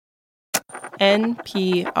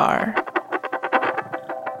NPR.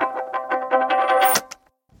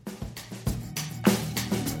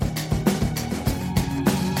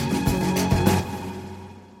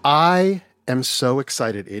 I am so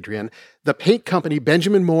excited, Adrian. The paint company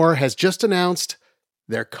Benjamin Moore has just announced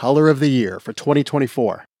their color of the year for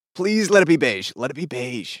 2024. Please let it be beige. Let it be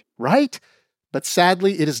beige. Right? But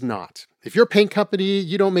sadly, it is not. If you're a paint company,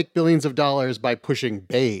 you don't make billions of dollars by pushing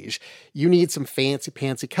beige. You need some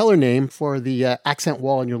fancy-pantsy color name for the accent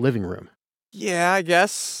wall in your living room. Yeah, I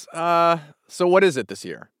guess. So what is it this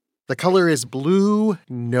year? The color is Blue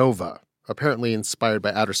Nova, apparently inspired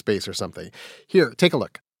by outer space or something. Here, take a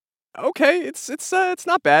look. Okay, it's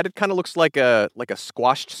not bad. It kind of looks like a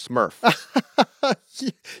squashed Smurf.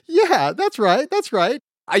 Yeah, that's right.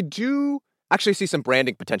 I do actually see some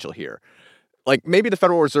branding potential here. Like maybe the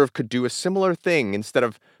Federal Reserve could do a similar thing. Instead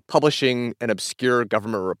of publishing an obscure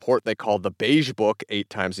government report they call the Beige Book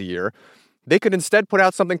 8 times a year, they could instead put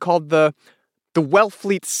out something called the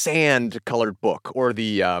Wellfleet Sand colored book or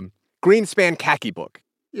the Greenspan Khaki book.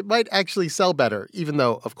 It might actually sell better, even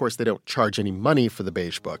though, of course, they don't charge any money for the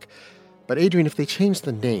Beige Book. But Adrian, if they change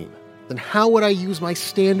the name, then how would I use my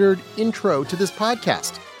standard intro to this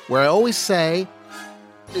podcast, where I always say,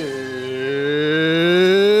 it's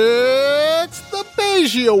the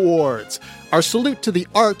Beigie Awards, our salute to the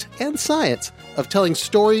art and science of telling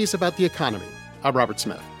stories about the economy. I'm Robert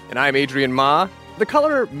Smith. And I'm Adrian Ma. The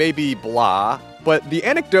color may be blah, but the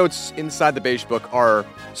anecdotes inside the Beige Book are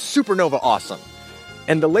supernova awesome.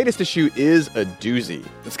 And the latest issue is a doozy.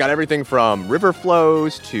 It's got everything from river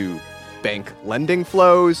flows to bank lending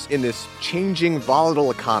flows in this changing, volatile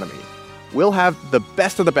economy. We'll have the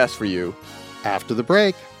best of the best for you after the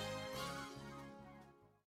break.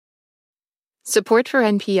 Support for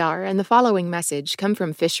NPR and the following message come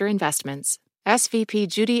from Fisher Investments. SVP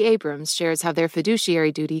Judy Abrams shares how their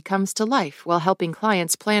fiduciary duty comes to life while helping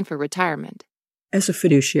clients plan for retirement. As a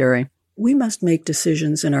fiduciary, we must make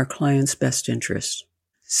decisions in our clients' best interest.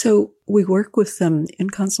 So we work with them in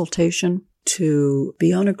consultation to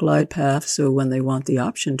be on a glide path so when they want the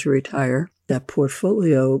option to retire, that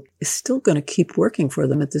portfolio is still going to keep working for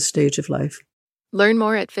them at this stage of life. Learn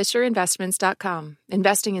more at FisherInvestments.com.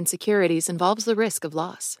 Investing in securities involves the risk of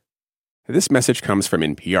loss. This message comes from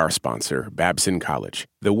NPR sponsor Babson College.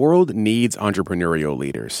 The world needs entrepreneurial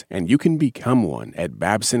leaders, and you can become one at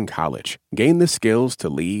Babson College. Gain the skills to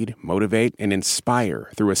lead, motivate, and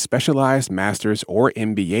inspire through a specialized master's or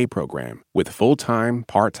MBA program with full-time,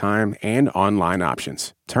 part-time, and online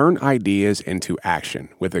options. Turn ideas into action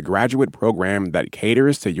with a graduate program that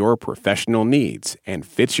caters to your professional needs and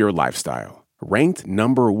fits your lifestyle. Ranked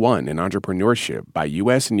number 1 in entrepreneurship by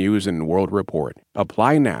U.S. News & World Report.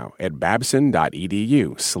 Apply now at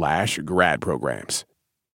babson.edu/grad programs.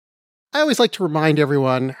 I always like to remind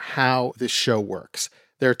everyone how this show works.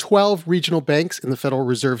 There are 12 regional banks in the Federal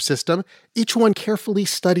Reserve System. Each one carefully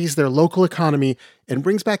studies their local economy and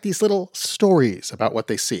brings back these little stories about what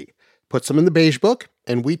they see. Puts them in the Beige Book,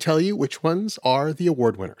 and we tell you which ones are the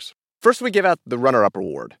award winners. First, we give out the runner-up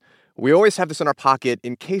award. We always have this in our pocket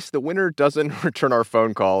in case the winner doesn't return our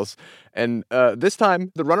phone calls. And this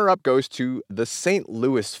time, the runner-up goes to the St.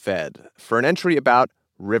 Louis Fed for an entry about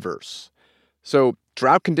rivers. So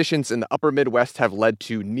drought conditions in the upper Midwest have led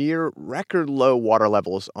to near record low water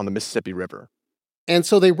levels on the Mississippi River. And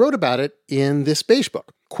so they wrote about it in this Beige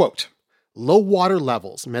Book. Quote, low water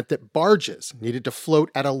levels meant that barges needed to float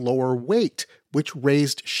at a lower weight, which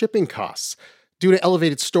raised shipping costs. Due to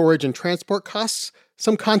elevated storage and transport costs,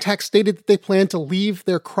 some contacts stated that they plan to leave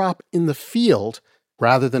their crop in the field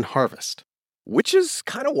rather than harvest. Which is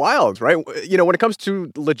kind of wild, right? You know, when it comes to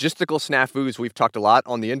logistical snafus, we've talked a lot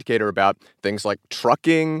on The Indicator about things like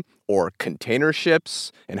trucking or container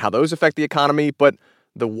ships and how those affect the economy. But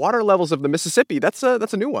the water levels of the Mississippi, that's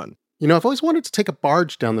a new one. You know, I've always wanted to take a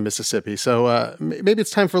barge down the Mississippi, so maybe it's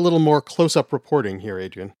time for a little more close-up reporting here,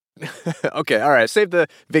 Adrian. Okay, all right. Save the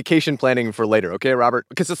vacation planning for later, okay, Robert?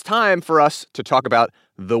 Because it's time for us to talk about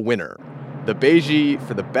the winner. The Beigie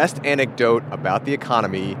for the best anecdote about the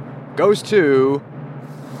economy goes to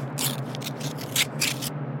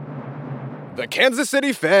the Kansas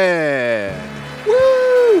City Fed.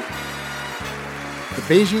 Woo! The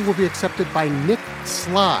Beigie will be accepted by Nick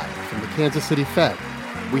Sly from the Kansas City Fed.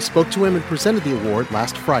 We spoke to him and presented the award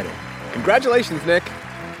last Friday. Congratulations, Nick.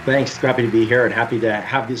 Thanks. Happy to be here and happy to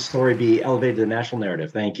have this story be elevated to the national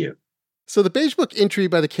narrative. Thank you. So the Beige Book entry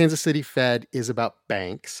by the Kansas City Fed is about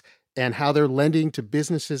banks and how they're lending to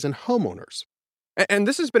businesses and homeowners. And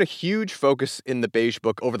this has been a huge focus in the Beige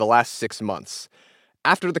Book over the last 6 months.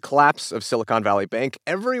 After the collapse of Silicon Valley Bank,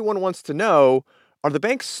 everyone wants to know, are the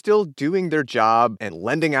banks still doing their job and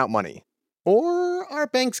lending out money? Or are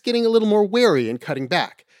banks getting a little more wary and cutting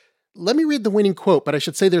back? Let me read the winning quote, but I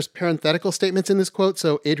should say there's parenthetical statements in this quote,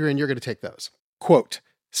 so Adrian, you're going to take those. Quote,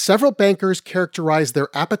 several bankers characterize their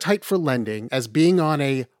appetite for lending as being on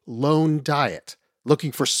a loan diet,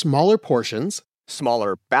 looking for smaller portions,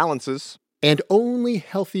 Smaller balances, and only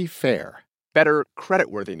healthy fare. better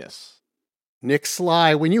creditworthiness. Nick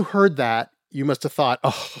Sly, when you heard that, you must have thought,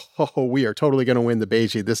 oh, we are totally going to win the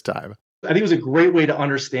Beigie this time. I think it was a great way to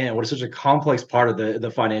understand what is such a complex part of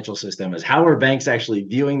the financial system is how are banks actually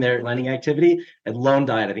viewing their lending activity, and loan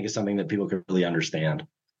diet, I think, is something that people could really understand.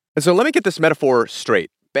 And so let me get this metaphor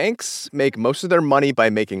straight. Banks make most of their money by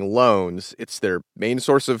making loans. It's their main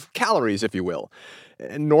source of calories, if you will.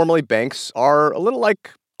 And normally banks are a little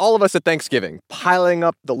like all of us at Thanksgiving, piling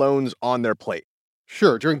up the loans on their plate.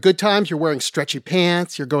 Sure, during good times, you're wearing stretchy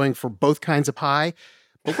pants, you're going for both kinds of pie.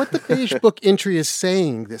 But what the Beige Book entry is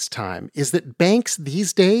saying this time is that banks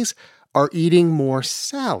these days are eating more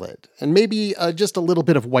salad and maybe just a little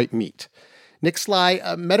bit of white meat. Nick Sly,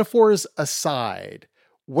 metaphors aside,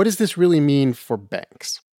 what does this really mean for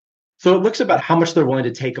banks? So it looks about how much they're willing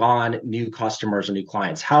to take on new customers or new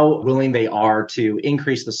clients, how willing they are to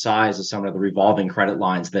increase the size of some of the revolving credit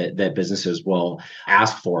lines that businesses will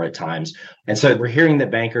ask for at times. And so we're hearing that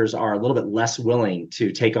bankers are a little bit less willing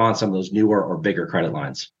to take on some of those newer or bigger credit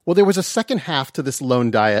lines. Well, there was a second half to this loan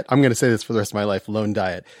diet. I'm going to say this for the rest of my life, loan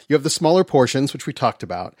diet. You have the smaller portions, which we talked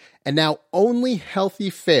about, and now only healthy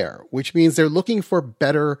fare, which means they're looking for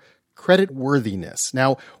better credit worthiness.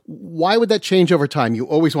 Now, why would that change over time? You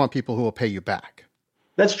always want people who will pay you back.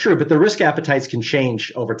 That's true, but the risk appetites can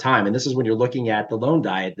change over time. And this is when you're looking at the loan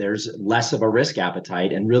diet, there's less of a risk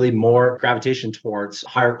appetite and really more gravitation towards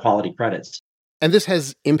higher quality credits. And this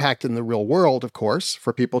has impact in the real world, of course,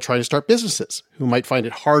 for people trying to start businesses who might find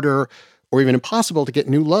it harder or even impossible to get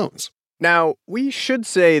new loans. Now, we should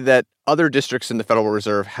say that other districts in the Federal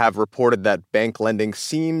Reserve have reported that bank lending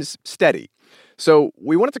seems steady. So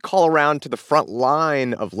we wanted to call around to the front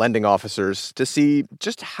line of lending officers to see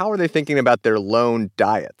just how are they thinking about their loan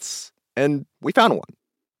diets. And we found one.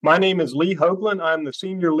 My name is Lee Hoagland. I'm the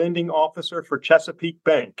Senior Lending Officer for Chesapeake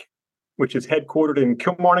Bank, which is headquartered in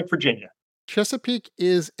Kilmarnock, Virginia. Chesapeake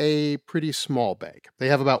is a pretty small bank. They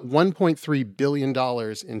have about $1.3 billion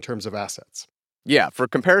in terms of assets. Yeah, for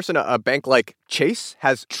comparison, a bank like Chase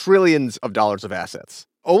has trillions of dollars of assets.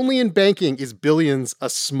 Only in banking is billions a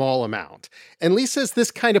small amount. And Lee says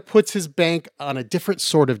this kind of puts his bank on a different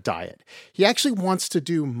sort of diet. He actually wants to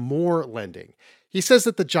do more lending. He says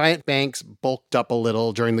that the giant banks bulked up a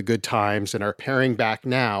little during the good times and are paring back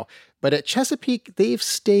now. But at Chesapeake, they've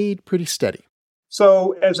stayed pretty steady.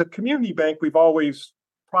 So as a community bank, we've always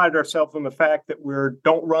prided ourselves on the fact that we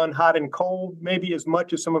don't run hot and cold, maybe as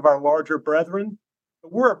much as some of our larger brethren.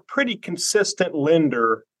 But we're a pretty consistent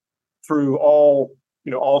lender through all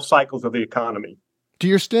cycles of the economy. Do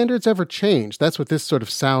your standards ever change? That's what this sort of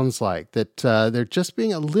sounds like, that they're just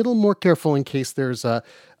being a little more careful in case there's a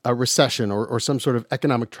recession or some sort of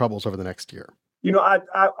economic troubles over the next year.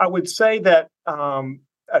 I would say that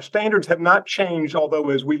our standards have not changed, although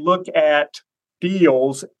as we look at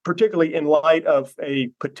deals, particularly in light of a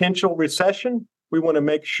potential recession, we want to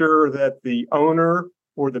make sure that the owner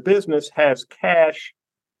or the business has cash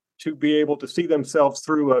to be able to see themselves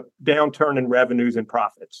through a downturn in revenues and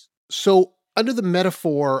profits. So under the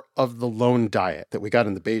metaphor of the loan diet that we got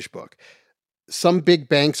in the Beige Book, some big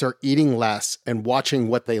banks are eating less and watching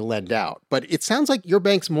what they lend out. But it sounds like your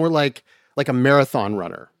bank's more like a marathon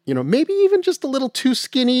runner. Maybe even just a little too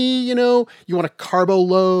skinny, you want to carbo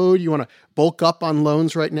load, you want to bulk up on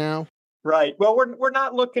loans right now. Right. Well, we're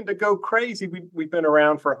not looking to go crazy. We've been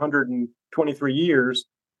around for 123 years.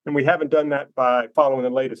 And we haven't done that by following the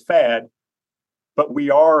latest fad, but we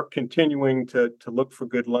are continuing to look for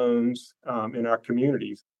good loans in our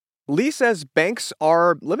communities. Lee says banks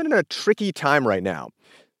are living in a tricky time right now.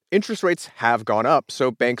 Interest rates have gone up, so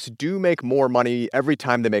banks do make more money every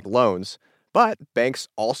time they make loans. But banks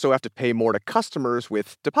also have to pay more to customers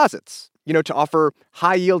with deposits, to offer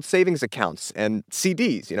high-yield savings accounts and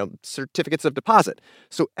CDs, certificates of deposit.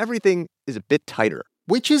 So everything is a bit tighter.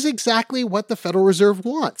 Which is exactly what the Federal Reserve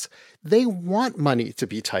wants. They want money to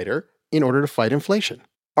be tighter in order to fight inflation.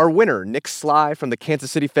 Our winner, Nick Sly from the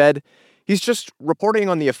Kansas City Fed, he's just reporting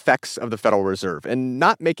on the effects of the Federal Reserve and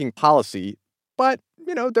not making policy, but,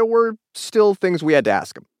 there were still things we had to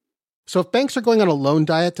ask him. So if banks are going on a loan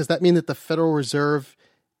diet, does that mean that the Federal Reserve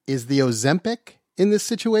is the Ozempic in this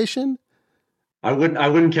situation? I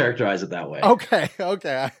wouldn't characterize it that way. Okay.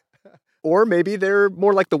 Or maybe they're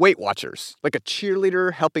more like the Weight Watchers, like a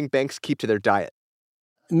cheerleader helping banks keep to their diet.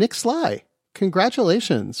 Nick Sly,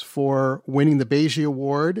 congratulations for winning the Beigie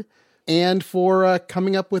Award and for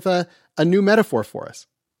coming up with a new metaphor for us.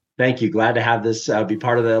 Thank you. Glad to have this be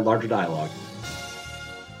part of the larger dialogue.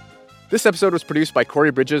 This episode was produced by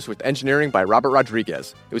Corey Bridges with engineering by Robert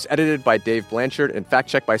Rodriguez. It was edited by Dave Blanchard and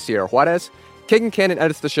fact-checked by Sierra Juarez. Kagan Cannon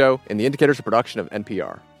edits the show, and The Indicator's a production of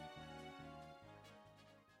NPR.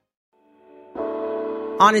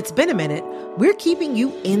 On It's Been a Minute, we're keeping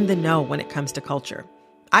you in the know when it comes to culture.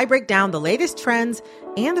 I break down the latest trends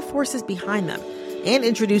and the forces behind them, and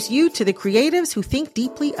introduce you to the creatives who think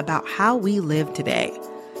deeply about how we live today.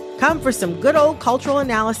 Come for some good old cultural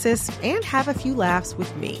analysis and have a few laughs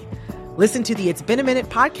with me. Listen to the It's Been a Minute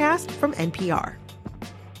podcast from NPR.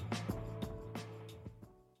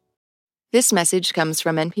 This message comes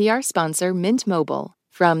from NPR sponsor Mint Mobile.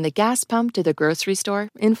 From the gas pump to the grocery store,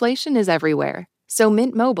 inflation is everywhere. So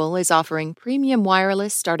Mint Mobile is offering premium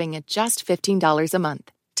wireless starting at just $15 a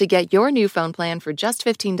month. To get your new phone plan for just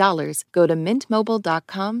 $15, go to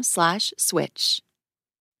mintmobile.com/switch.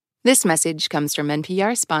 This message comes from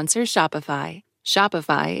NPR sponsor Shopify.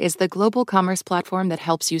 Shopify is the global commerce platform that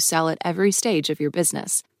helps you sell at every stage of your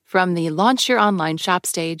business. From the launch your online shop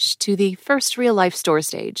stage to the first real-life store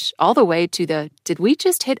stage, all the way to the did we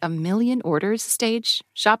just hit 1 million orders stage,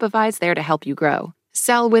 Shopify's there to help you grow.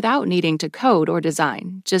 Sell without needing to code or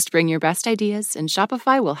design. Just bring your best ideas and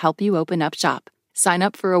Shopify will help you open up shop. Sign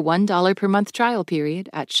up for a $1 per month trial period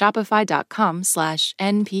at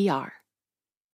shopify.com/NPR.